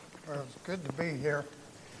Well, it's good to be here.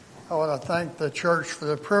 I want to thank the church for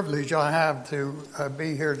the privilege I have to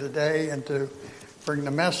be here today and to bring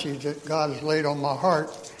the message that God has laid on my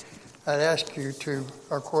heart. I'd ask you to,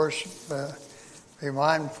 of course, be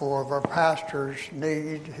mindful of our pastor's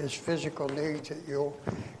need, his physical needs, that you'll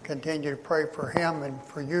continue to pray for him. And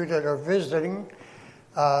for you that are visiting,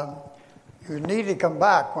 you need to come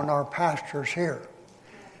back when our pastor's here.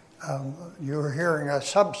 You're hearing a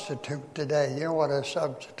substitute today. You know what a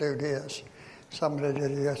substitute is? Somebody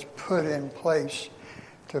that is put in place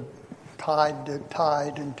to tied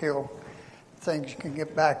until things can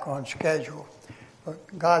get back on schedule.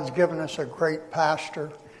 But God's given us a great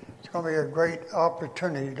pastor. It's going to be a great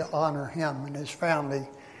opportunity to honor him and his family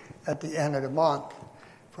at the end of the month,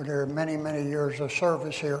 for their many, many years of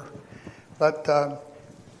service here. But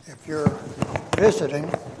if you're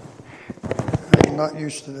visiting, I'm not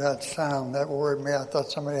used to that sound. That worried me. I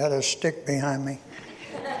thought somebody had a stick behind me.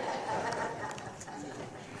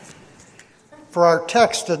 For our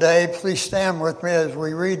text today, please stand with me as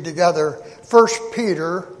we read together 1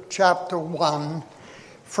 Peter chapter 1.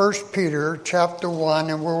 1 Peter chapter 1,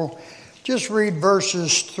 and we'll just read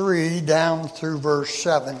verses 3 down through verse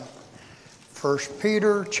 7. 1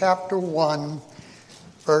 Peter chapter 1,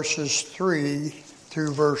 verses 3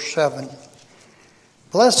 through verse 7.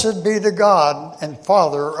 Blessed be the God and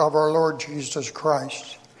Father of our Lord Jesus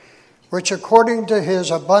Christ, which according to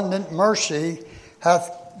his abundant mercy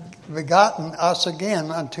hath begotten us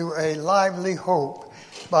again unto a lively hope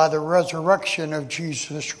by the resurrection of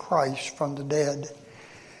Jesus Christ from the dead,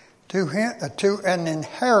 to an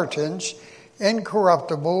inheritance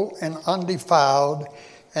incorruptible and undefiled,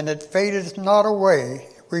 and it fadeth not away,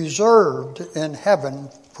 reserved in heaven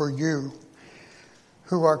for you,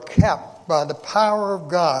 who are kept by the power of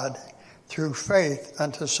God through faith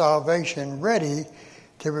unto salvation, ready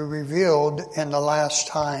to be revealed in the last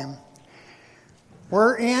time.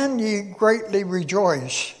 Wherein ye greatly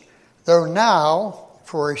rejoice, though now,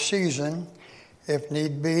 for a season, if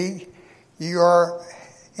need be, ye are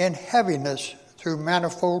in heaviness through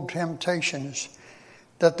manifold temptations,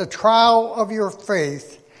 that the trial of your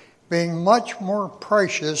faith, being much more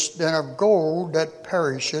precious than of gold that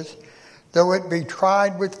perisheth, though it be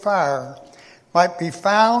tried with fire, might be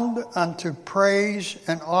found unto praise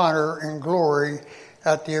and honor and glory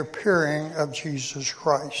at the appearing of Jesus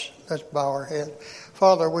Christ. Let's bow our head.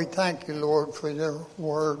 Father, we thank you, Lord, for your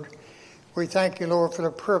word. We thank you, Lord, for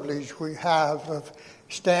the privilege we have of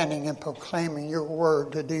standing and proclaiming your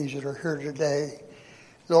word to these that are here today.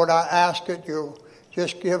 Lord, I ask that you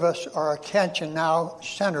just give us our attention now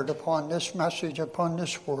centered upon this message, upon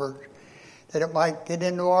this word, that it might get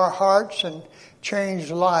into our hearts and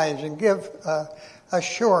change lives and give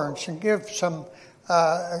assurance and give some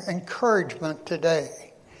encouragement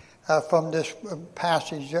today from this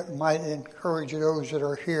passage that might encourage those that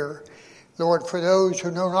are here. Lord, for those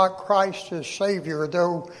who know not Christ as Savior,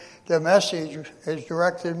 though the message is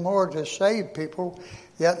directed more to save people,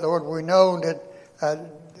 yet, Lord, we know that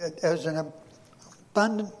as an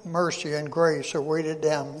abundant mercy and grace awaited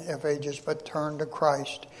them if they just but turn to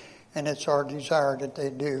Christ. And it's our desire that they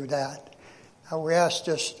do that. We ask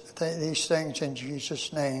these things in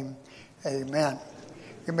Jesus' name. Amen.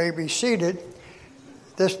 You may be seated.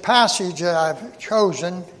 This passage that I've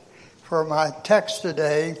chosen for my text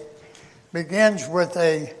today begins with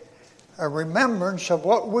a remembrance of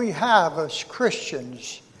what we have as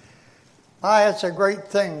Christians. It's a great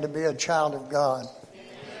thing to be a child of God.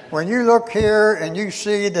 When you look here and you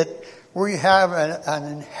see that we have an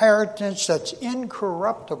inheritance that's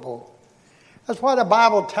incorruptible. That's why the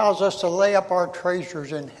Bible tells us to lay up our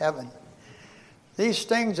treasures in heaven. These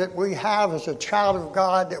things that we have as a child of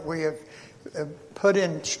God that we have put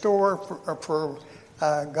in store for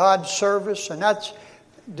God's service. And that's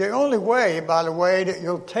the only way, by the way, that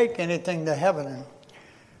you'll take anything to heaven.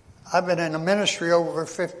 I've been in a ministry over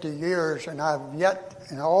 50 years, and I've yet,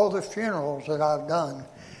 in all the funerals that I've done,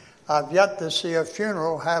 I've yet to see a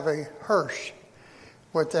funeral have a hearse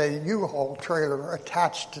with a U-Haul trailer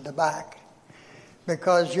attached to the back,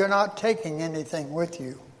 because you're not taking anything with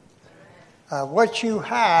you. What you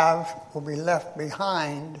have will be left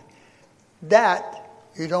behind that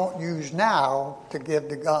you don't use now to give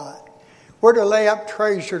to God. We're to lay up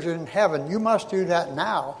treasures in heaven. You must do that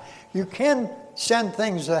now. You can send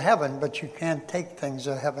things to heaven, but you can't take things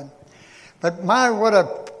to heaven. But what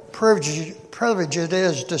a privilege it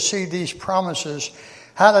is to see these promises,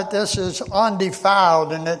 how that this is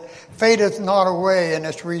undefiled and it fadeth not away, and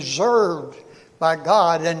it's reserved by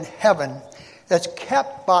God in heaven. It's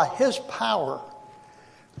kept by his power.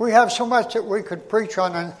 We have so much that we could preach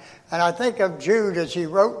on, and I think of Jude as he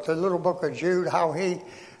wrote the little book of Jude, how he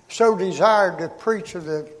so desired to preach of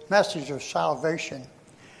the message of salvation.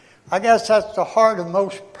 I guess that's the heart of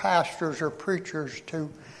most pastors or preachers,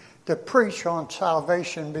 to preach on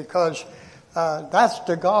salvation, because that's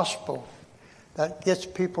the gospel that gets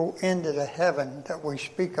people into the heaven that we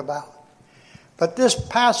speak about. But this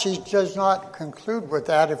passage does not conclude with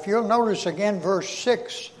that. If you'll notice again verse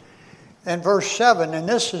 6 and verse 7, and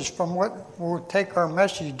this is from what we'll take our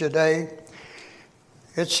message today.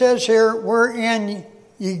 It says here, wherein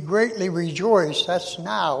ye greatly rejoice. That's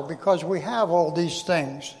now, because we have all these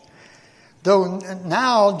things. Though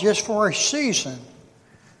now just for a season.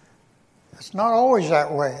 It's not always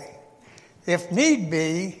that way. If need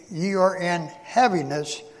be, ye are in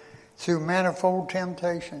heaviness through manifold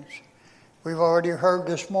temptations. We've already heard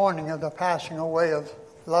this morning of the passing away of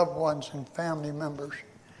loved ones and family members.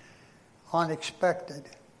 Unexpected.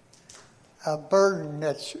 A burden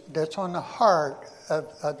that's on the heart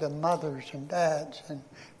of the mothers and dads and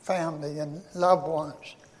family and loved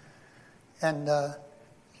ones. And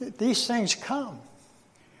these things come.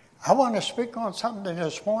 I want to speak on something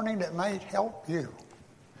this morning that might help you.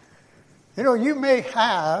 You know, you may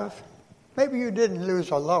have, maybe you didn't lose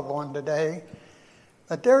a loved one today,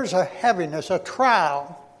 but there's a heaviness, a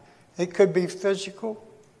trial. It could be physical.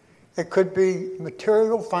 It could be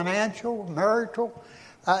material, financial, marital.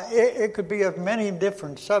 It could be of many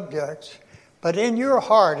different subjects. But in your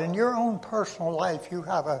heart, in your own personal life, you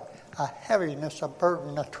have a heaviness, a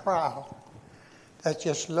burden, a trial that's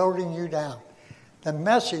just loading you down. The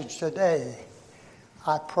message today,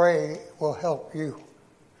 I pray, will help you.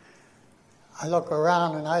 I look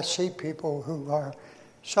around and I see people who are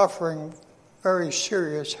suffering very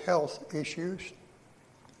serious health issues.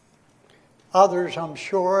 Others, I'm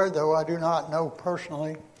sure, though I do not know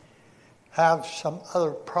personally, have some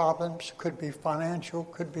other problems. Could be financial,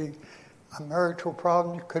 could be a marital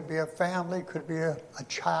problem, could be a family, could be a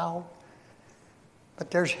child.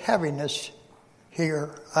 But there's heaviness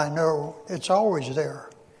here, I know. It's always there.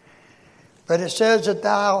 But it says that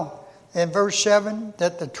thou, in verse 7,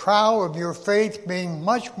 that the trial of your faith being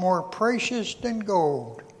much more precious than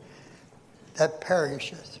gold that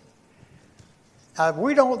perisheth. Now,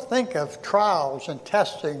 we don't think of trials and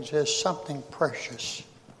testings as something precious.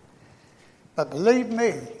 But believe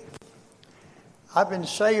me, I've been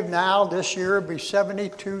saved now, this year will be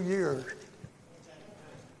 72 years.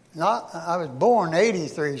 I was born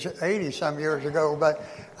 80 some years ago, but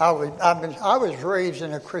I was raised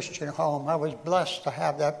in a Christian home. I was blessed to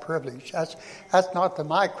have that privilege. That's not to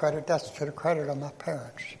my credit, that's to the credit of my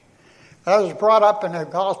parents. But I was brought up in a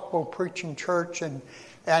gospel preaching church, and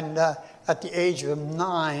at the age of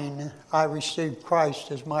 9, I received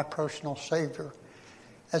Christ as my personal Savior.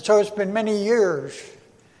 And so it's been many years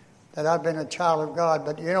that I've been a child of God.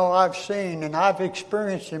 But you know, I've seen and I've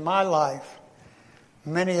experienced in my life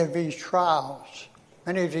many of these trials,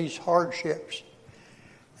 many of these hardships.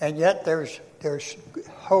 And yet there's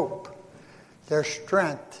hope, there's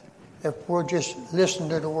strength if we'll just listen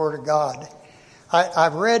to the Word of God.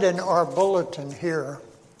 I've read in our bulletin here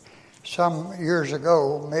some years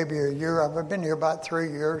ago, maybe a year. I've been here about 3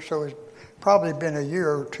 years, so it's probably been a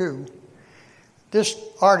year or two. This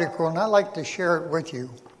article, and I'd like to share it with you.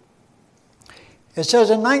 It says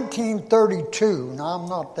in 1932, now I'm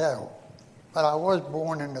not that old, but I was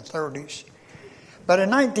born in the 30s. But in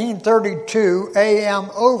 1932, A.M.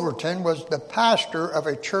 Overton was the pastor of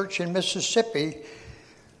a church in Mississippi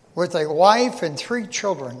with a wife and 3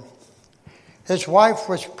 children. His wife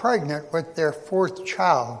was pregnant with their 4th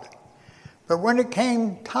child. But when it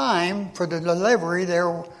came time for the delivery,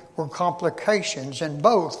 there were complications, and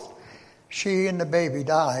both she and the baby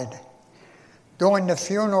died. During the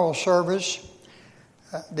funeral service,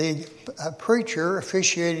 the preacher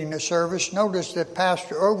officiating the service noticed that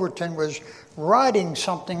Pastor Overton was writing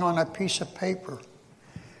something on a piece of paper.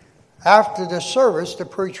 After the service, the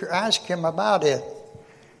preacher asked him about it,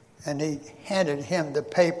 and he handed him the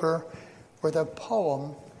paper with a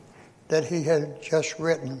poem that he had just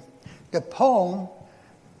written. The poem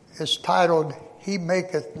is titled, He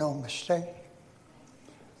Maketh No Mistake.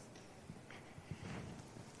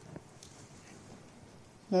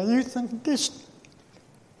 Now you think this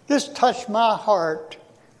touched my heart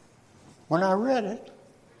when I read it.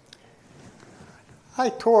 I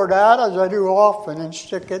tore it out, as I do often, and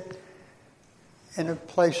stick it in a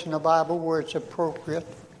place in the Bible where it's appropriate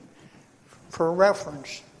for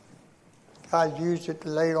reference. God used it to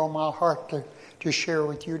lay it on my heart to share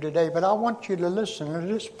with you today. But I want you to listen to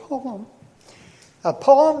this poem. A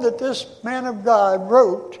poem that this man of God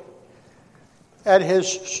wrote at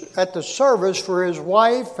the service for his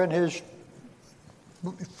wife and his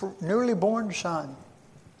newly born son.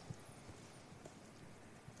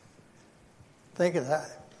 Think of that.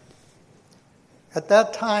 At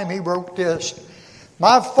that time he wrote this,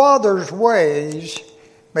 "My Father's ways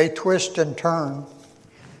may twist and turn.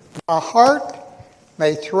 My heart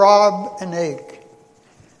may throb and ache.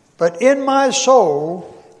 But in my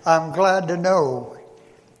soul I'm glad to know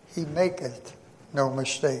he maketh no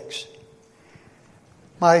mistakes.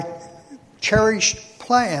 My cherished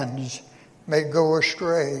plans may go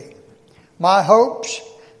astray. My hopes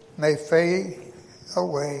may fade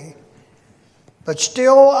away. But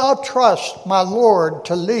still I'll trust my Lord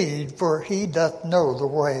to lead, for he doth know the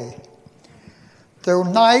way. Though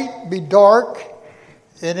night be dark,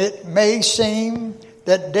 and it may seem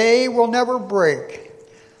that day will never break,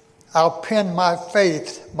 I'll pin my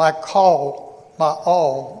faith, my call, my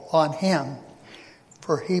all on him,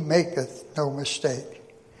 for he maketh no mistake.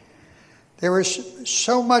 There is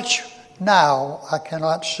so much now I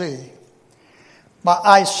cannot see. My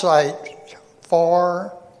eyesight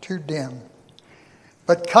far too dim.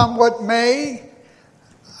 But come what may,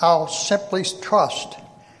 I'll simply trust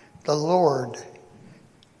the Lord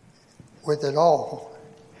with it all,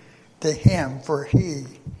 to him, for he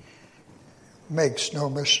makes no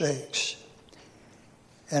mistakes.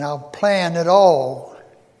 And I'll plan it all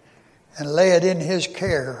and lay it in his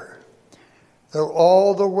care, though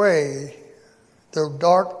all the way, though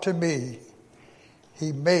dark to me,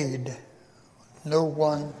 he made no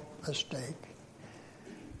one mistake.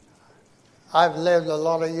 I've lived a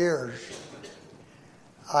lot of years.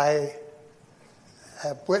 I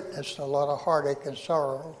have witnessed a lot of heartache and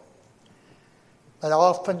sorrow. But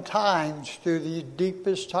oftentimes, through the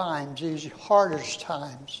deepest times, these hardest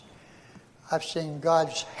times, I've seen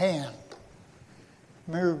God's hand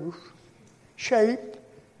move, shape,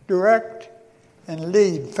 direct, and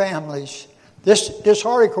lead families. This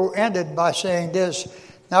article ended by saying this,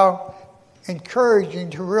 now encouraging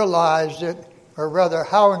to realize that, or rather,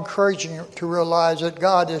 how encouraging to realize that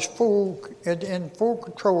God is in full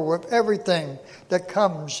control of everything that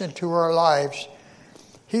comes into our lives.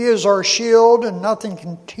 He is our shield, and nothing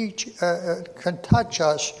can touch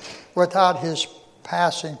us without his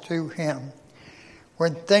passing through him.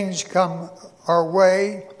 When things come our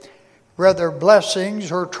way, whether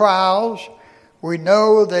blessings or trials, we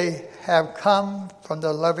know they have come from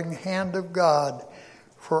the loving hand of God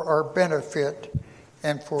for our benefit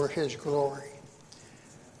and for his glory.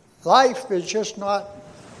 Life is just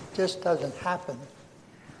doesn't happen.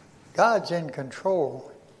 God's in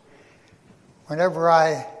control. Whenever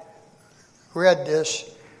I read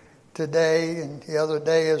this today and the other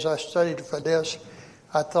day as I studied for this,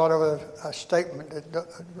 I thought of a statement that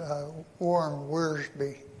Warren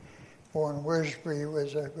Wiersbe. Warren Wiersbe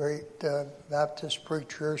was a great Baptist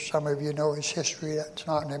preacher. Some of you know his history. That's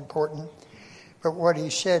not important. But what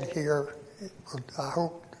he said here, I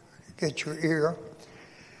hope get your ear.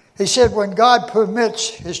 He said, when God permits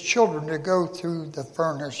his children to go through the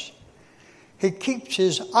furnace, he keeps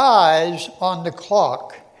his eyes on the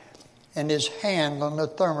clock and his hand on the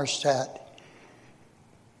thermostat.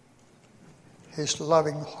 His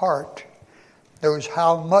loving heart knows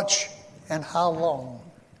how much and how long.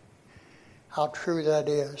 How true that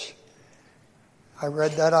is. I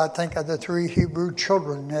read that, I think, of the 3 Hebrew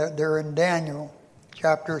children there in Daniel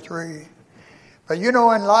chapter 3. But you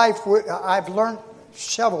know, in life, I've learned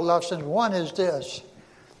several lessons. One is this,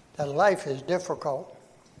 that life is difficult.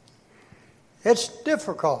 It's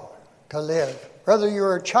difficult to live. Whether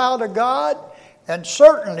you're a child of God, and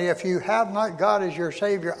certainly if you have not God as your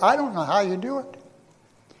Savior, I don't know how you do it.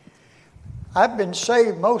 I've been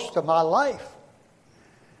saved most of my life.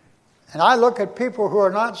 And I look at people who are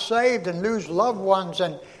not saved and lose loved ones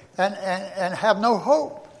and have no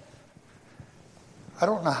hope. I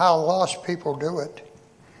don't know how lost people do it.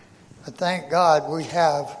 But thank God we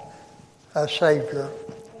have a Savior.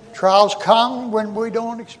 Trials come when we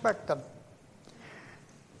don't expect them.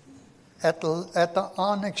 At the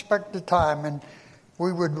unexpected time. And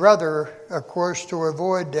we would rather, of course, to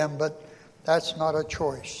avoid them, but that's not a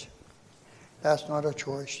choice. That's not a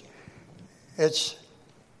choice. It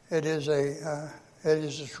is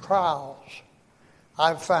the trials.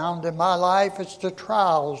 I've found in my life it's the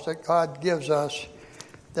trials that God gives us,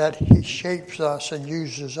 that he shapes us and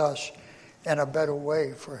uses us in a better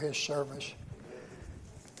way for his service.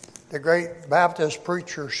 The great Baptist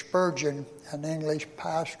preacher Spurgeon, an English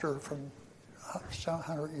pastor from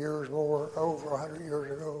 100 years or over 100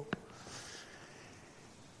 years ago.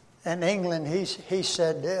 In England, he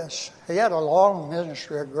said this. He had a long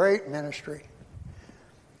ministry, a great ministry.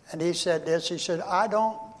 And he said this. He said, I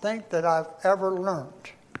don't think that I've ever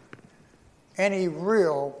learned any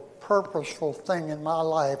real purposeful thing in my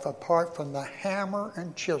life apart from the hammer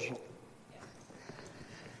and chisel.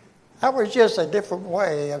 That was just a different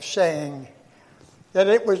way of saying that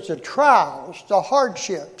it was the trials, the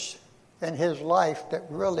hardships in his life that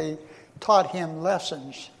really taught him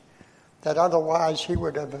lessons that otherwise he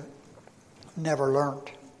would have never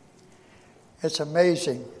learned. It's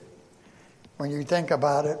amazing when you think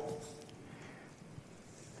about it.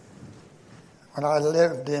 When I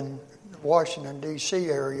lived in the Washington, D.C.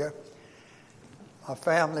 area, my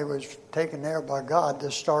family was taken there by God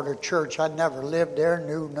to start a church. I'd never lived there,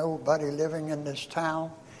 knew nobody living in this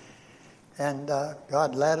town. And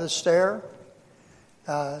God led us there.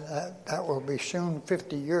 That will be soon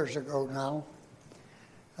 50 years ago now.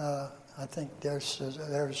 I think there's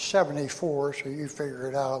 74, so you figure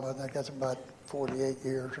it out. I think that's about 48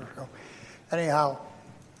 years or so. Anyhow,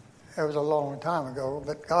 it was a long time ago,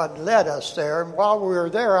 but God led us there. And while we were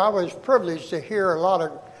there, I was privileged to hear a lot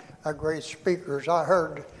of great speakers. I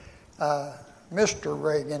heard Mr.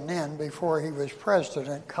 Reagan then, before he was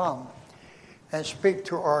president, come and speak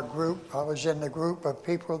to our group. I was in the group of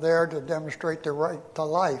people there to demonstrate the right to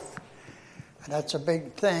life. And that's a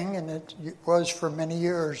big thing, and it was for many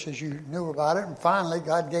years, as you knew about it. And finally,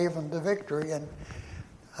 God gave him the victory, and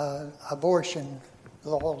abortion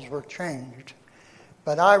laws were changed.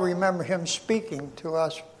 But I remember him speaking to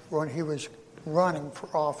us when he was running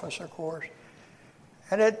for office, of course.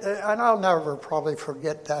 And I'll never probably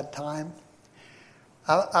forget that time.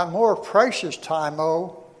 A more precious time,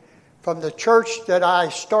 from the church that I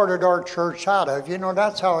started our church out of. You know,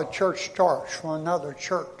 that's how a church starts, from another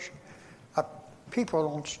church. People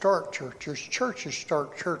don't start churches. Churches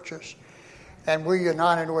start churches. And we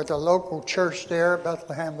united with a local church there,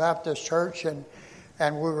 Bethlehem Baptist Church, and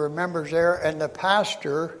we were members there. And the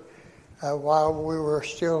pastor, while we were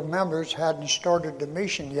still members, hadn't started the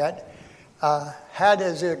mission yet, had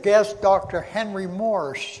as a guest Dr. Henry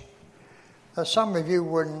Morris. Some of you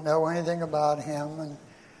wouldn't know anything about him, and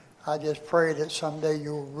I just pray that someday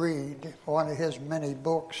you'll read one of his many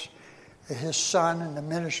books. His son and the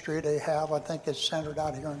ministry they have, I think it's centered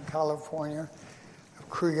out here in California,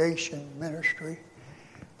 creation ministry.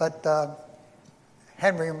 But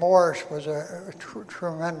Henry Morris was a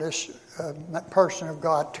tremendous person of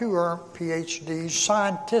God, 2 earned PhDs,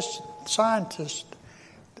 scientist.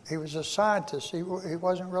 He was a scientist. He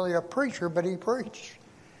wasn't really a preacher, but he preached.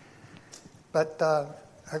 But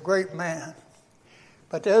a great man.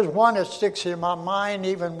 But there's one that sticks in my mind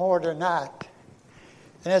even more than that.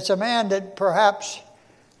 And it's a man that perhaps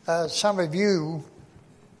some of you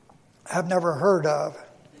have never heard of.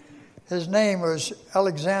 His name was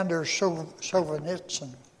Alexander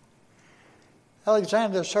Solzhenitsyn.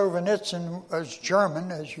 Alexander Solzhenitsyn was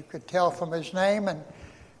German, as you could tell from his name, and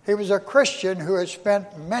he was a Christian who had spent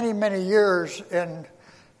many, many years in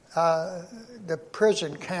the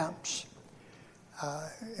prison camps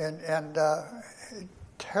and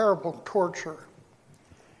terrible torture.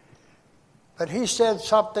 But he said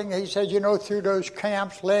something. He said, through those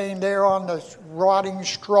camps, laying there on the rotting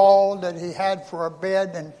straw that he had for a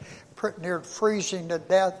bed and pretty near freezing to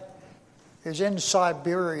death, is in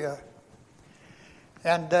Siberia.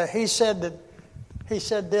 And he said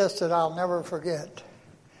this that I'll never forget.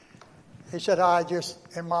 He said, I just,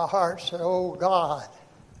 in my heart, said, oh God,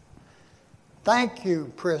 thank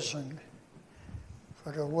you, prison,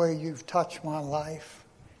 for the way you've touched my life.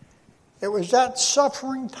 It was that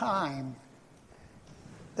suffering time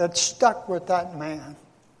that stuck with that man.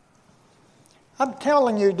 I'm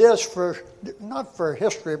telling you this not for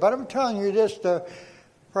history, but I'm telling you this to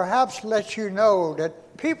perhaps let you know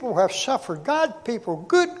that people have suffered. God people,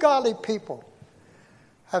 good godly people,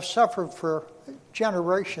 have suffered for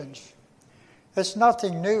generations. It's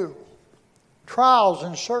nothing new. Trials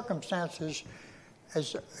and circumstances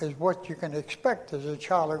is what you can expect as a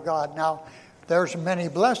child of God. Now, there's many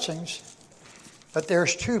blessings, but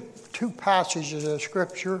there's two passages of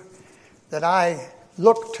Scripture that I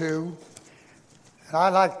look to, and I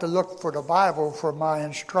like to look for the Bible for my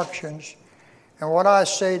instructions. And what I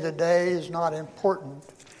say today is not important,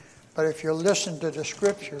 but if you listen to the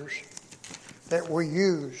Scriptures that we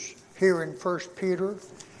use here in 1 Peter,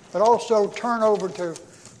 but also turn over to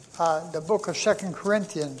the book of 2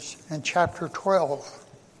 Corinthians in chapter 12.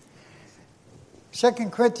 2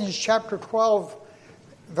 Corinthians chapter 12,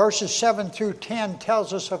 verses 7 through 10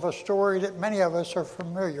 tells us of a story that many of us are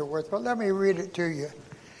familiar with. But let me read it to you.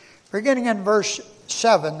 Beginning in verse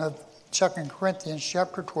 7 of 2 Corinthians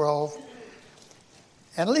chapter 12.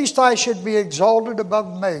 At least I should be exalted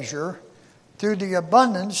above measure through the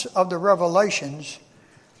abundance of the revelations.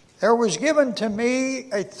 There was given to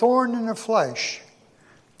me a thorn in the flesh,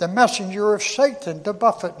 the messenger of Satan to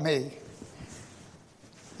buffet me.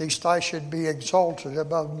 At least I should be exalted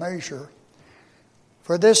above measure.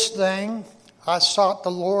 For this thing I sought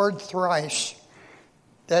the Lord thrice,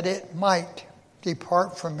 that it might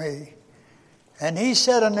depart from me. And he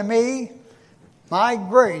said unto me, My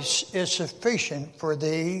grace is sufficient for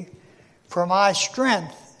thee, for my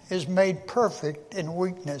strength is made perfect in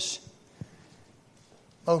weakness.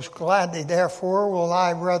 Most gladly, therefore, will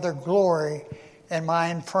I rather glory in my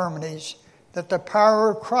infirmities, that the power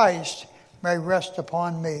of Christ may rest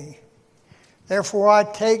upon me. Therefore I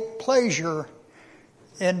take pleasure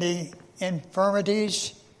in the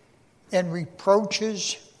infirmities, in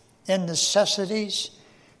reproaches, in necessities,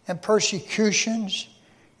 in persecutions,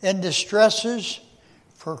 in distresses,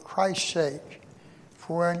 for Christ's sake.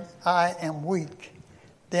 For when I am weak,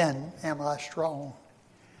 then am I strong.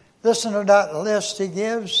 Listen to that list he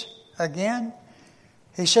gives again.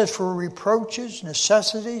 He says, for reproaches,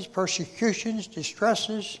 necessities, persecutions,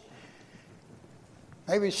 distresses.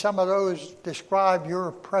 Maybe some of those describe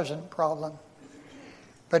your present problem.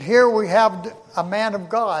 But here we have a man of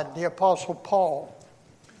God, the Apostle Paul.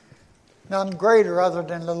 None greater other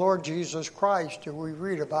than the Lord Jesus Christ do we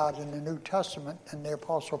read about in the New Testament than the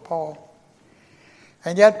Apostle Paul.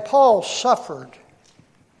 And yet Paul suffered.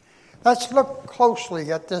 Let's look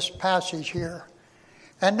closely at this passage here.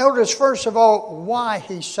 And notice, first of all, why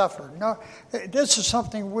he suffered. No, this is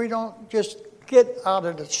something we don't just get out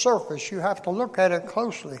of the surface. You have to look at it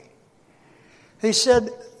closely. He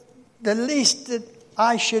said, the least that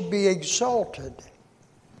I should be exalted.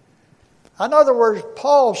 In other words,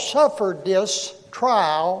 Paul suffered this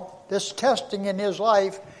trial, this testing in his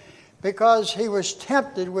life, because he was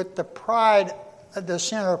tempted with the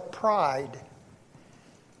sin of pride.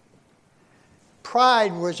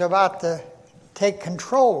 Pride was about to take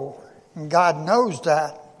control, and God knows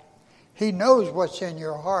that. He knows what's in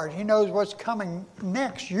your heart. He knows what's coming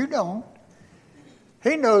next. You don't.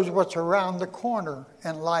 He knows what's around the corner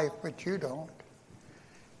in life, but you don't.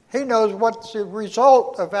 He knows what's the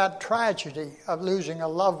result of that tragedy of losing a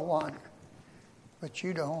loved one, but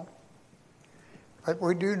you don't. But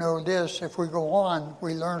we do know this, if we go on,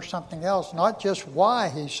 we learn something else, not just why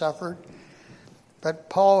he suffered, but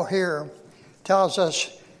Paul here tells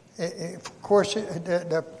us, of course,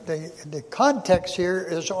 the context here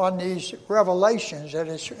is on these revelations that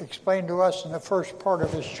is explained to us in the first part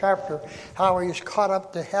of this chapter, how he was caught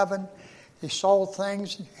up to heaven. He saw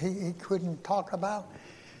things he couldn't talk about.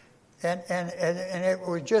 And it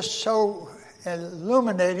was just so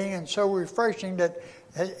illuminating and so refreshing that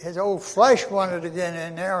his old flesh wanted to get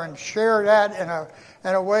in there and share that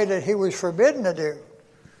in a way that he was forbidden to do.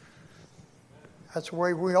 That's the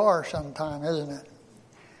way we are sometimes, isn't it?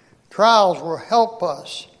 Trials will help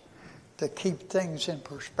us to keep things in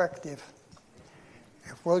perspective.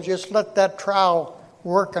 If we'll just let that trial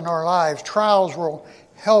work in our lives, trials will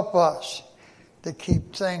help us to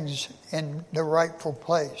keep things in the rightful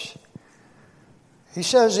place. He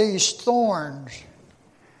says these thorns,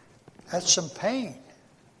 that's some pain.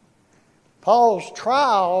 Paul's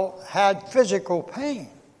trial had physical pain.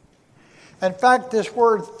 In fact, this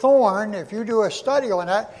word thorn, if you do a study on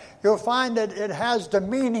that, you'll find that it has the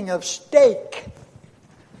meaning of stake.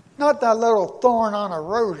 Not that little thorn on a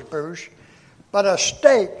rose bush, but a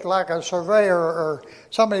stake like a surveyor or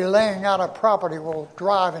somebody laying out a property will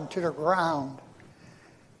drive into the ground.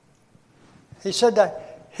 He said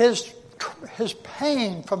that his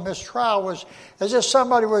pain from this trial was as if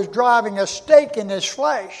somebody was driving a stake in his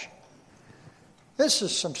flesh. This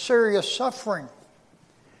is some serious suffering.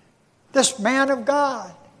 This man of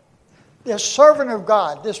God, this servant of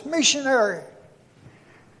God, this missionary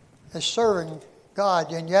is serving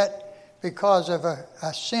God, and yet because of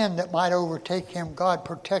a sin that might overtake him, God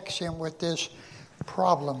protects him with this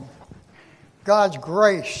problem. God's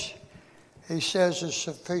grace, he says, is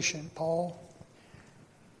sufficient, Paul.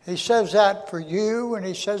 He says that for you, and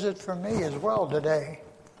he says it for me as well today.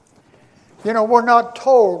 You know, we're not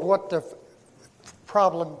told what the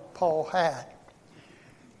problem Paul had.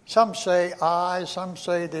 Some say I, some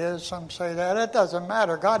say this, some say that. It doesn't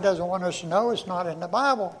matter. God doesn't want us to know. It's not in the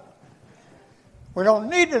Bible. We don't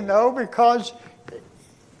need to know because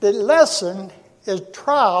the lesson is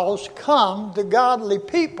trials come to godly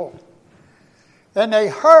people. And they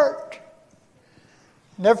hurt.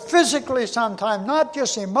 And they're physically sometimes, not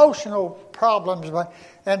just emotional problems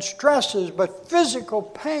and stresses, but physical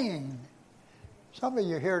pain. Some of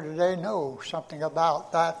you here today know something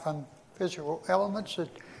about that from physical elements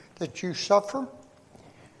that you suffer.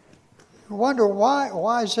 You wonder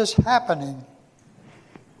why is this happening?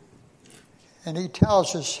 And he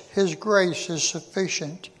tells us his grace is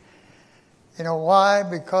sufficient. You know why?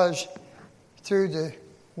 Because through the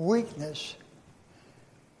weakness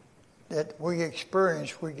that we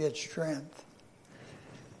experience, we get strength.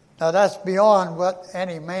 Now that's beyond what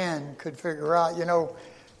any man could figure out. You know,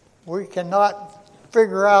 we cannot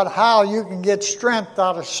figure out how you can get strength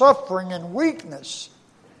out of suffering and weakness.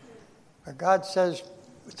 But God says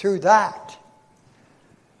through that,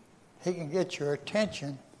 He can get your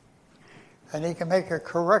attention and He can make a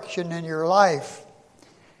correction in your life.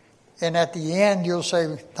 And at the end, you'll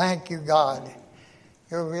say, thank you, God.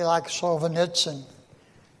 You'll be like Solzhenitsyn.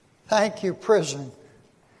 Thank you, prison,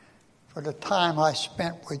 for the time I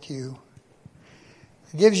spent with you.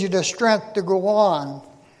 It gives you the strength to go on,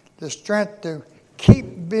 the strength to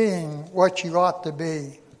keep being what you ought to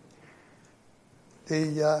be.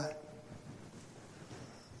 The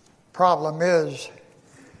problem is,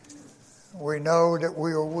 we know that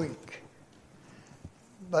we are weak.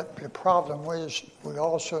 But the problem is, we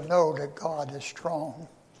also know that God is strong.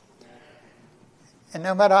 And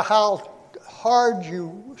no matter how hard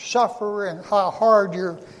you suffer and how hard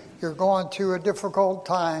you're going through a difficult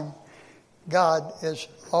time, God is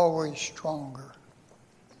always stronger.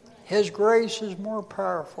 His grace is more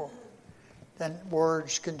powerful than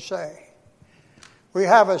words can say. We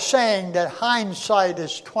have a saying that hindsight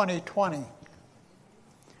is 20/20.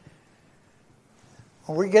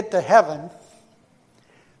 When we get to heaven,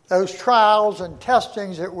 those trials and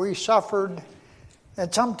testings that we suffered,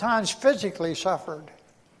 and sometimes physically suffered,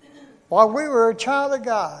 while we were a child of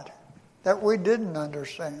God, that we didn't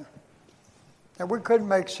understand, that we couldn't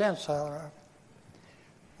make sense out of.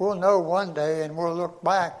 We'll know one day, and we'll look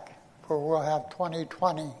back, for we'll have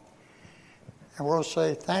 20/20, and we'll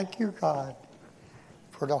say, thank you, God,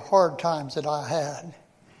 for the hard times that I had.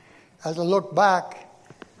 As I look back,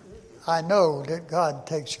 I know that God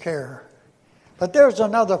takes care. But there's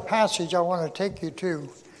another passage I want to take you to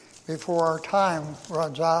before our time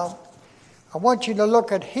runs out. I want you to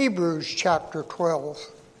look at Hebrews chapter 12.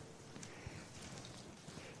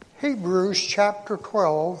 Hebrews chapter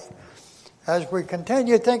 12, as we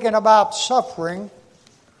continue thinking about suffering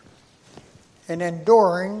and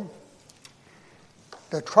enduring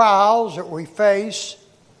the trials that we face.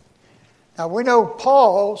 Now we know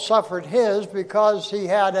Paul suffered his because he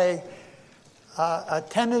had a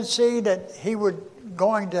tendency that he was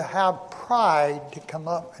going to have pride to come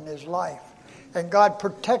up in his life. And God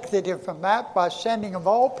protected him from that by sending of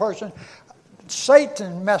all persons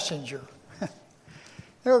Satan's messenger.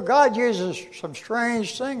 You know, God uses some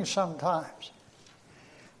strange things sometimes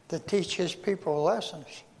to teach His people lessons.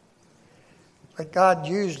 But God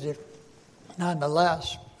used it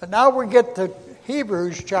nonetheless. But now we get to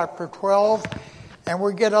Hebrews chapter 12, and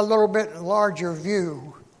we get a little bit larger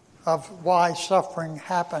view of why suffering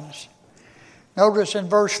happens. Notice in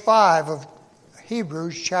verse 5 of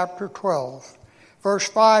Hebrews chapter 12. Verse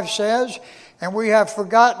 5 says, and we have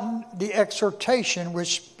forgotten the exhortation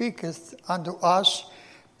which speaketh unto us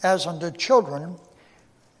as unto children.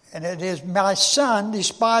 And it is, my son,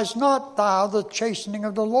 despise not thou the chastening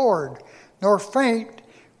of the Lord, nor faint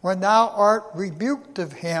when thou art rebuked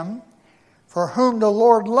of him. For whom the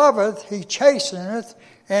Lord loveth, he chasteneth,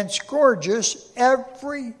 and scourges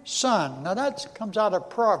every son. Now that comes out of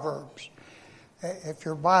Proverbs. If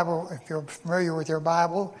you're familiar with your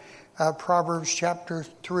Bible, Proverbs chapter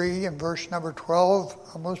 3 and verse number 12,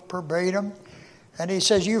 almost verbatim. And he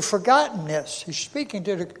says, you've forgotten this. He's speaking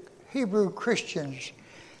to the Hebrew Christians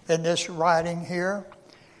in this writing here.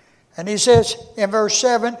 And he says in verse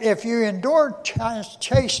 7, if you endure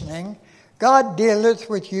chastening, God dealeth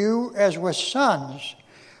with you as with sons.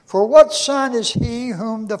 For what son is he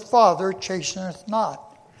whom the Father chasteneth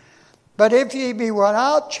not? But if ye be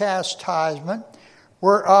without chastisement,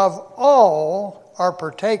 whereof all are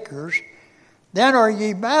partakers, then are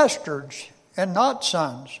ye bastards and not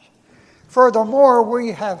sons. Furthermore,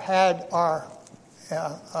 we have had of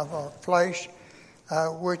our flesh,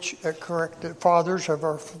 which corrected fathers of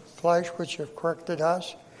our flesh, which have corrected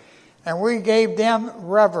us, and we gave them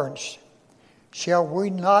reverence. Shall we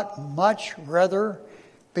not much rather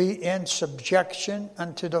be in subjection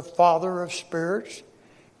unto the Father of spirits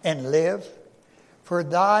and live? For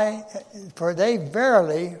they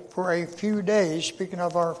verily for a few days, speaking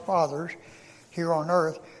of our fathers here on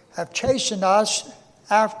earth, have chastened us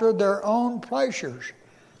after their own pleasures.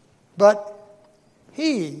 But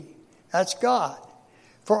He, that's God,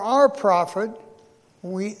 for our profit,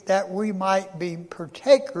 that we might be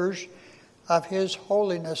partakers of His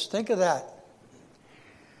holiness. Think of that.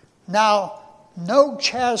 Now, no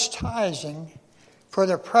chastising for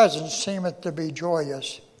the present seemeth to be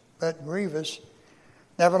joyous, but grievous.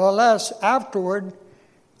 Nevertheless, afterward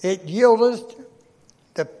it yieldeth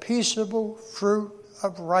the peaceable fruit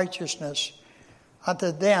of righteousness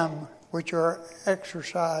unto them which are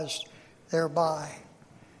exercised thereby.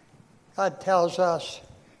 God tells us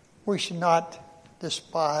we should not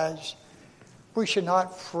despise. We should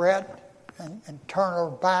not fret and turn our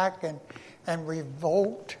back and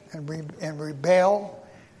revolt and rebel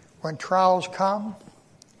when trials come.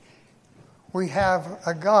 We have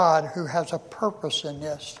a God who has a purpose in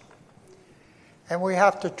this. And we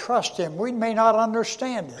have to trust Him. We may not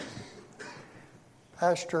understand it.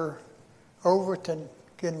 Pastor Overton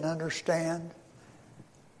didn't understand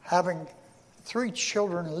having 3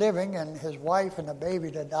 children living and his wife and a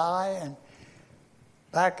baby to die. And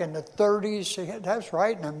back in the 30s, that's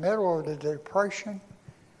right in the middle of the Depression.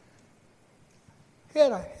 He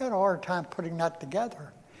had a hard time putting that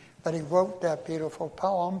together. But he wrote that beautiful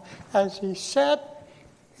poem as he sat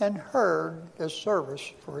and heard the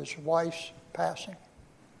service for his wife's passing.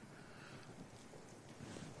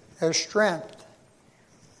 There's strength.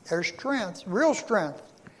 There's strength, real strength,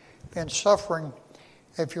 in suffering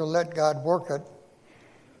if you let God work it.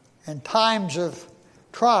 In times of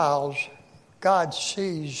trials, God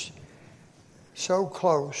sees so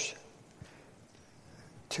close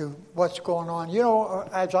to what's going on. You know,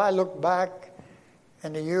 as I look back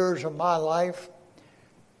in the years of my life,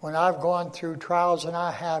 when I've gone through trials, and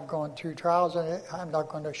I have gone through trials, and I'm not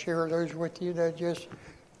going to share those with you, they're just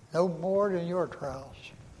no more than your trials.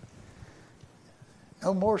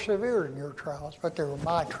 No more severe than your trials, but they were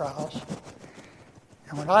my trials.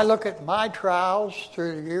 And when I look at my trials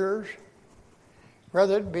through the years,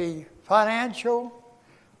 whether it be financial,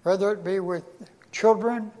 whether it be with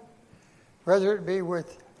children, whether it be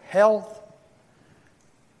with health,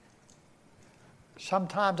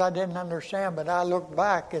 sometimes I didn't understand, but I look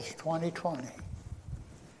back, it's 2020,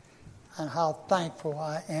 and how thankful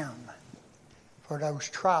I am for those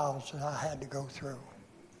trials that I had to go through.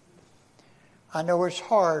 I know it's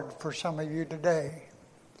hard for some of you today.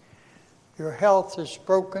 Your health is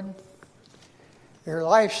broken. Your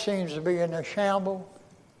life seems to be in a shamble.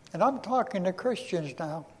 And I'm talking to Christians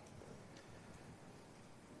now.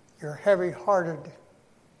 You're heavy-hearted,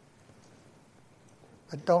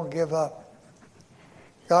 but don't give up.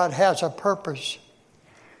 God has a purpose.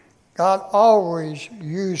 God always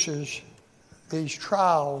uses these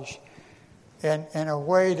trials in a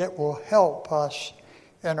way that will help us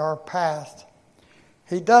in our path.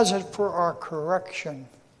 He does it for our correction.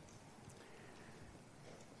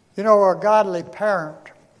 You know, a godly parent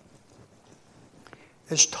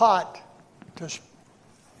is taught to,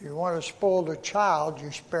 you want to spoil the child,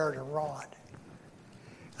 you spare the rod.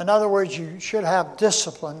 In other words, you should have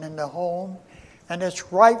discipline in the home, and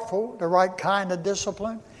it's rightful, the right kind of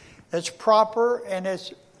discipline. It's proper, and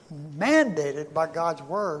it's mandated by God's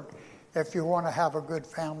Word if you want to have a good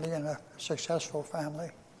family and a successful family.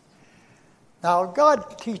 Now,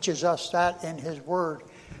 God teaches us that in His Word.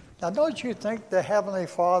 Now, don't you think the Heavenly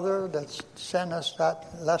Father that's sent us that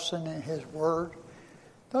lesson in His Word,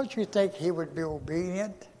 don't you think He would be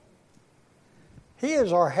obedient? He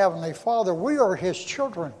is our Heavenly Father. We are His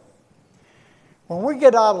children. When we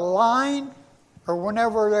get out of line, or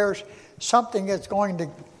whenever there's something that's going to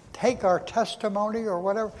take our testimony or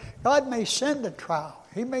whatever, God may send a trial.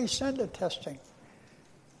 He may send a testing.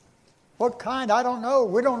 What kind? I don't know.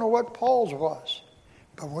 We don't know what Paul's was.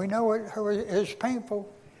 But we know it was painful.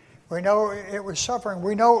 We know it was suffering.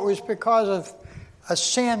 We know it was because of a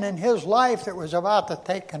sin in his life that was about to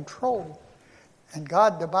take control. And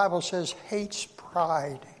God, the Bible says, hates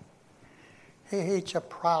pride. He hates a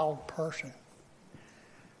proud person.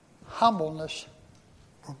 Humbleness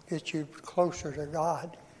will get you closer to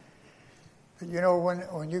God. But you know,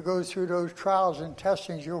 when you go through those trials and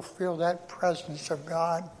testings, you'll feel that presence of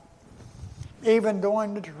God. Even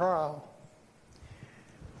during the trial.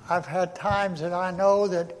 I've had times that I know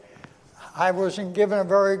that I wasn't given a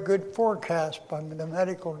very good forecast by the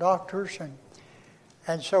medical doctors,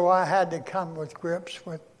 and so I had to come with grips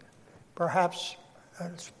with perhaps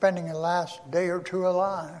spending the last day or two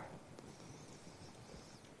alive.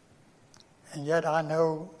 And yet I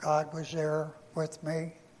know God was there with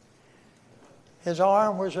me. His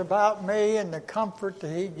arm was about me, and the comfort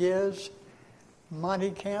that He gives,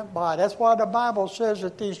 money can't buy. That's why the Bible says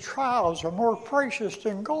that these trials are more precious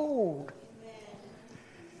than gold.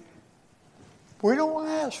 We don't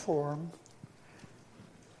ask for them.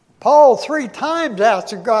 Paul 3 times asked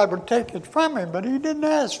that God would take it from him, but he didn't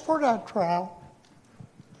ask for that trial.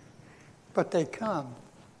 But they come.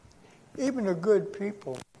 Even the good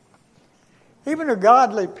people, even the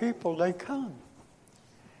godly people, they come.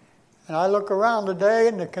 And I look around today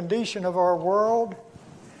in the condition of our world.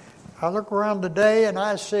 I look around today and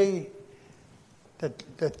I see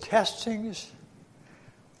the testings,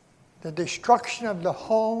 the destruction of the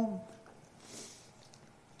home.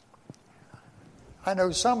 I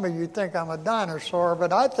know some of you think I'm a dinosaur,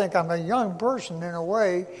 but I think I'm a young person in a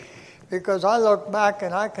way, because I look back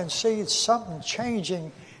and I can see something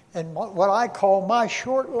changing in what I call my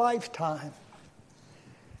short lifetime.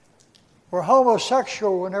 Where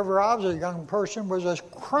homosexual, whenever I was a young person, was a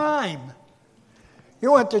crime.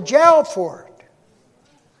 You went to jail for it.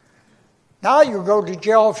 Now you go to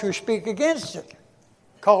jail if you speak against it,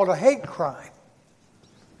 called a hate crime.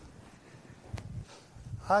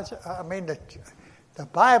 I mean, the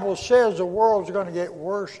Bible says the world's going to get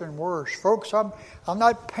worse and worse. Folks, I'm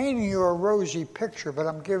not painting you a rosy picture, but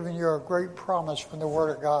I'm giving you a great promise from the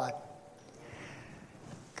Word of God.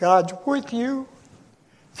 God's with you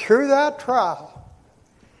through that trial.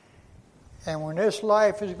 And when this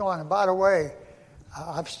life is gone, and by the way,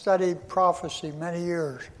 I've studied prophecy many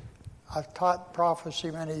years. I've taught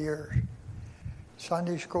prophecy many years.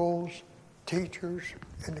 Sunday schools, teachers,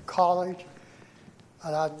 in the college.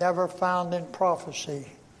 But I've never found in prophecy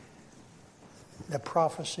the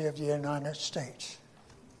prophecy of the United States.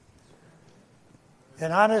 The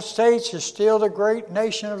United States is still the great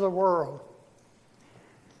nation of the world.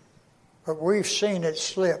 But we've seen it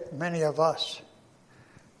slip, many of us,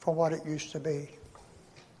 from what it used to be.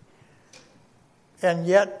 And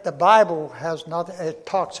yet the Bible has nothing. It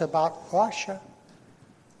talks about Russia.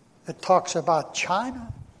 It talks about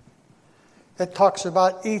China. It talks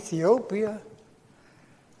about Ethiopia.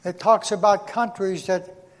 It talks about countries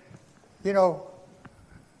that,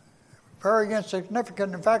 very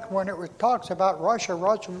insignificant. In fact, when it talks about Russia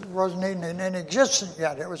wasn't even in existence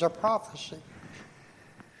yet. It was a prophecy.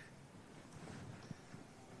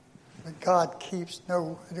 But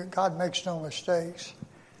God makes no mistakes.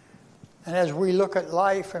 And as we look at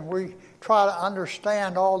life and we try to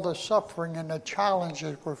understand all the suffering and the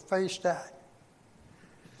challenges we're faced at,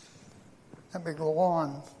 let me go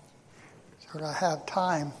on so that I have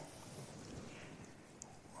time.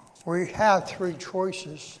 We have three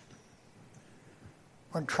choices.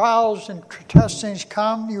 When trials and testings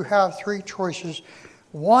come, you have three choices.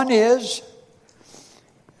 One is,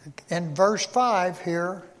 in verse 5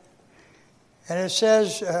 here, and it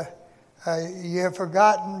says, you have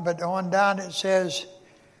forgotten, but on down it says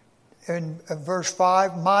in verse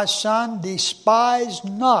 5, my son, despise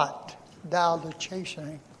not thou the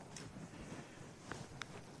chastening.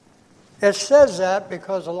 It says that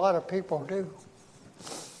because a lot of people do.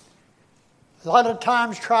 A lot of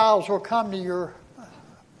times trials will come to your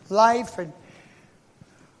life and,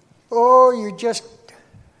 you just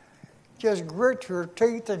grit your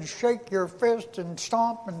teeth and shake your fist and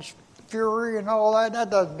stomp and fury and all that.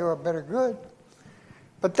 That doesn't do a bit of good.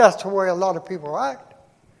 But that's the way a lot of people act.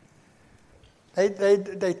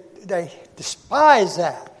 They despise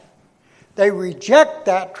that. They reject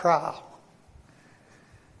that trial.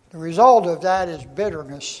 The result of that is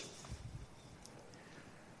bitterness.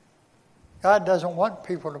 God doesn't want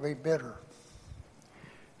people to be bitter.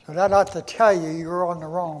 So that ought to tell you you're on the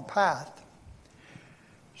wrong path.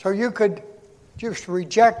 So you could just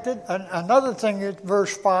reject it. And another thing at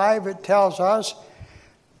verse 5, it tells us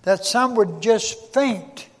that some would just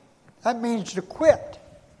faint. That means to quit.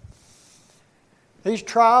 These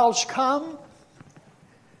trials come.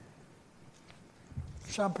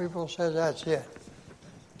 Some people say that's it.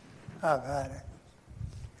 I've had it.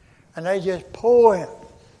 And they just pull in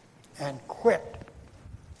and quit.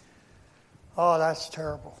 Oh, that's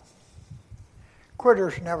terrible.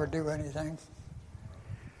 Quitters never do anything.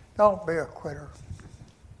 Don't be a quitter.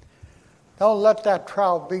 Don't let that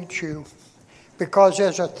trial beat you, because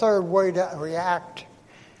there's a third way to react,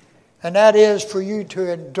 and that is for you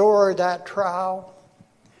to endure that trial,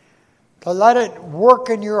 to let it work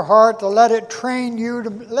in your heart, to let it train you, to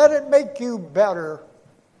let it make you better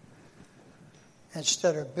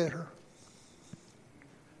instead of bitter.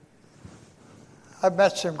 I've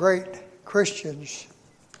met some great Christians.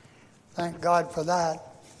 Thank God for that.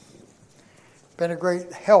 Been a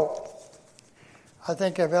great help. I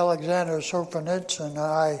think of Alexander Solzhenitsyn, and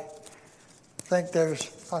I think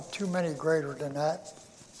there's not too many greater than that.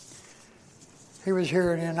 He was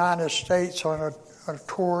here in the United States on a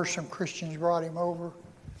tour. Some Christians brought him over.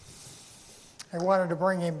 They wanted to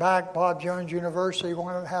bring him back. Bob Jones University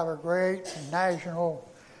wanted to have a great national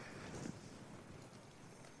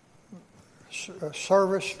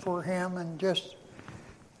service for him,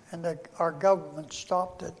 and our government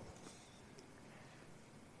stopped it.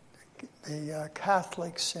 The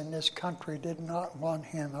Catholics in this country did not want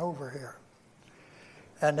him over here.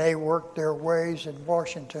 And they worked their ways in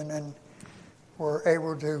Washington and were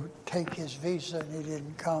able to take his visa, and he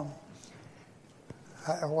didn't come.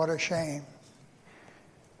 What a shame.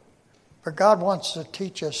 But God wants to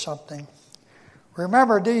teach us something.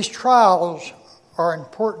 Remember, these trials are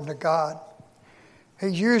important to God. He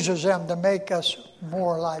uses them to make us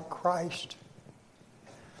more like Christ.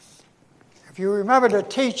 If you remember the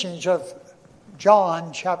teachings of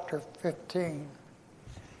John chapter 15,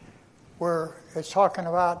 where it's talking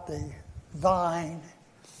about the vine,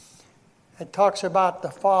 it talks about the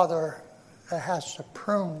Father that has to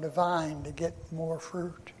prune the vine to get more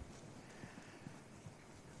fruit.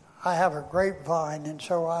 I have a grapevine, and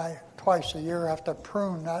so I, twice a year, have to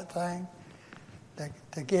prune that thing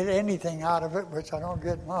to get anything out of it, which I don't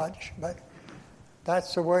get much, but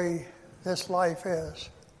that's the way this life is.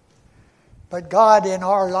 But God in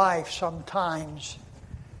our life sometimes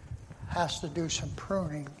has to do some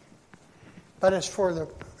pruning. But it's for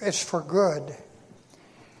good.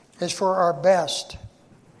 It's for our best.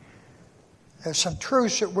 There's some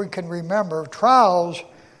truths that we can remember. Trials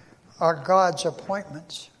are God's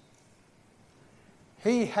appointments.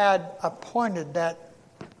 He had appointed that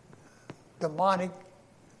demonic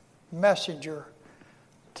messenger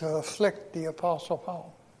to afflict the Apostle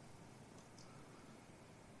Paul.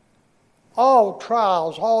 All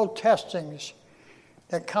trials, all testings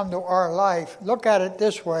that come to our life, look at it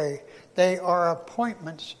this way, they are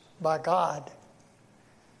appointments by God.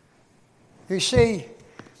 You see,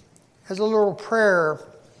 there's a little prayer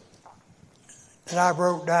that I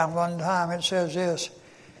wrote down one time. It says this: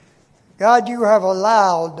 God, you have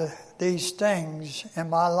allowed these things in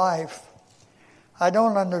my life. I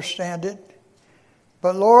don't understand it,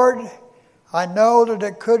 but Lord, I know that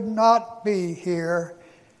it could not be here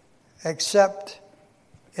except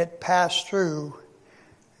it passed through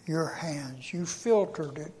your hands. You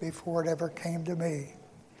filtered it before it ever came to me.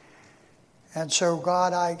 And so,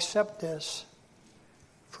 God, I accept this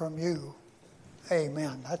from you.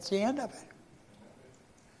 Amen. That's the end of it.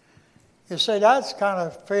 You say, that's kind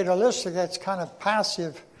of fatalistic, that's kind of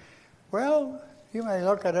passive. Well, you may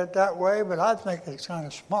look at it that way, but I think it's kind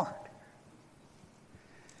of smart.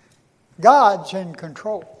 God's in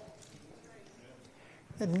control.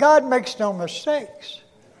 And God makes no mistakes.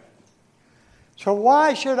 So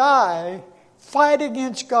why should I fight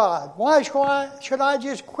against God? Why should I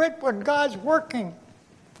just quit when God's working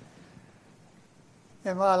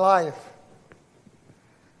in my life?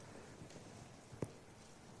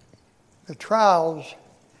 The trials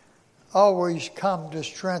always come to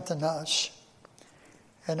strengthen us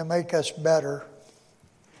and to make us better,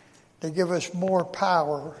 to give us more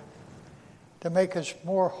power, to make us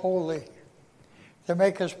more holy, to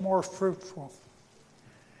make us more fruitful.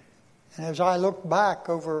 And as I look back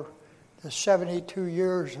over the 72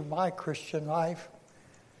 years of my Christian life,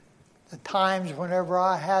 the times whenever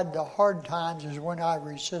I had the hard times is when I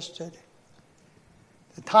resisted.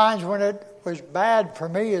 The times when it was bad for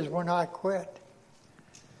me is when I quit.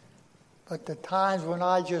 But the times when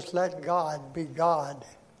I just let God be God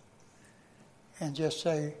and just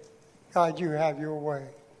say, God, you have your way.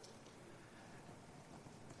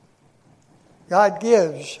 God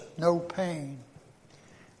gives no pain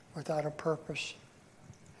without a purpose.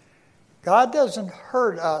 God doesn't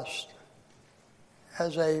hurt us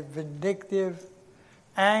as a vindictive,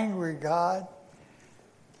 angry God.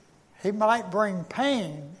 He might bring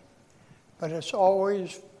pain, but it's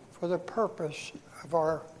always for the purpose of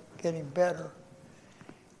our getting better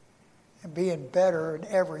and being better in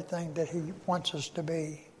everything that He wants us to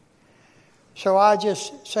be. So I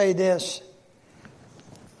just say this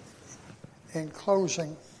in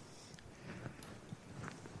closing.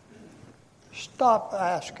 Stop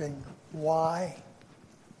asking why.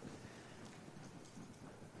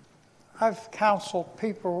 I've counseled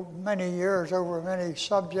people many years over many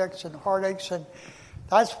subjects and heartaches, and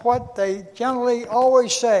that's what they generally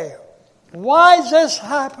always say. Why is this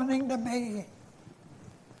happening to me?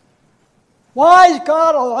 Why is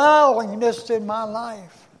God allowing this in my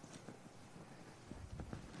life?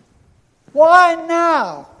 Why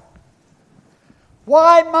now?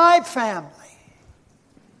 Why my family?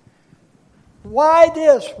 Why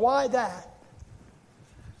this? Why that?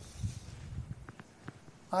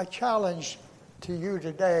 My challenge to you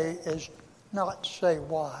today is not say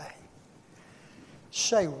why.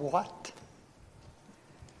 Say what.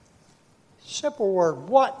 Simple word,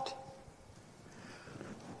 what?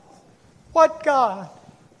 What, God,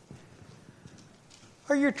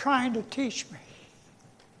 are you trying to teach me?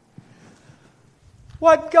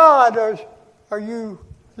 What, God, are you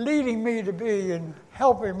leading me to be and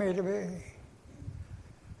helping me to be?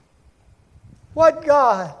 What,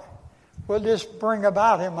 God, will this bring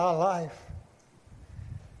about in my life?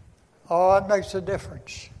 Oh, it makes a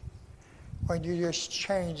difference when you just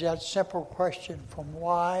change that simple question from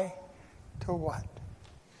why to what.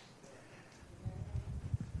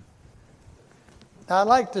 Now, I'd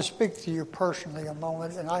like to speak to you personally a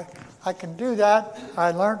moment, and I can do that.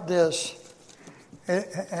 I learned this,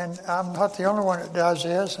 and I'm not the only one that does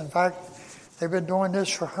this. In fact, they've been doing this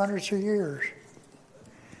for hundreds of years.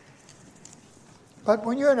 But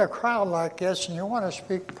when you're in a crowd like this and you want to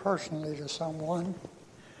speak personally to someone,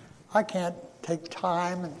 I can't take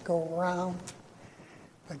time and go around,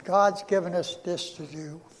 but God's given us this to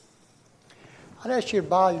do. I'd ask you to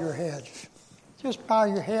bow your heads. Just bow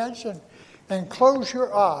your heads and close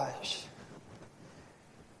your eyes.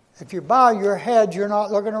 If you bow your head, you're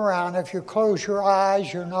not looking around. If you close your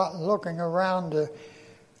eyes, you're not looking around to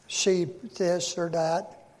see this or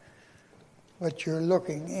that, but you're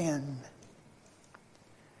looking in.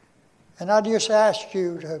 And I just ask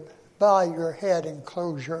you to bow your head and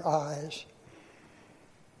close your eyes.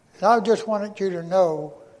 And I just wanted you to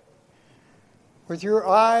know, with your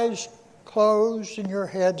eyes closed and your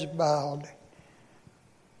heads bowed,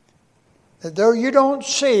 that though you don't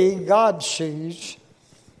see, God sees.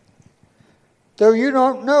 Though you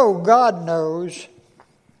don't know, God knows.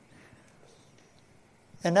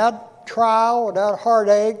 And that trial, that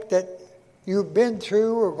heartache that you've been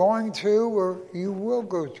through or going through or you will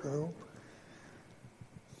go through,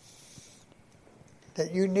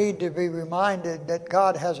 that you need to be reminded that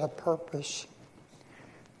God has a purpose.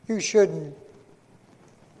 You shouldn't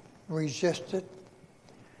resist it,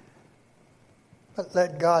 but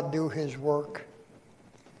let God do His work.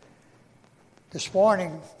 This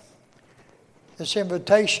morning, this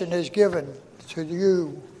invitation is given to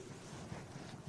you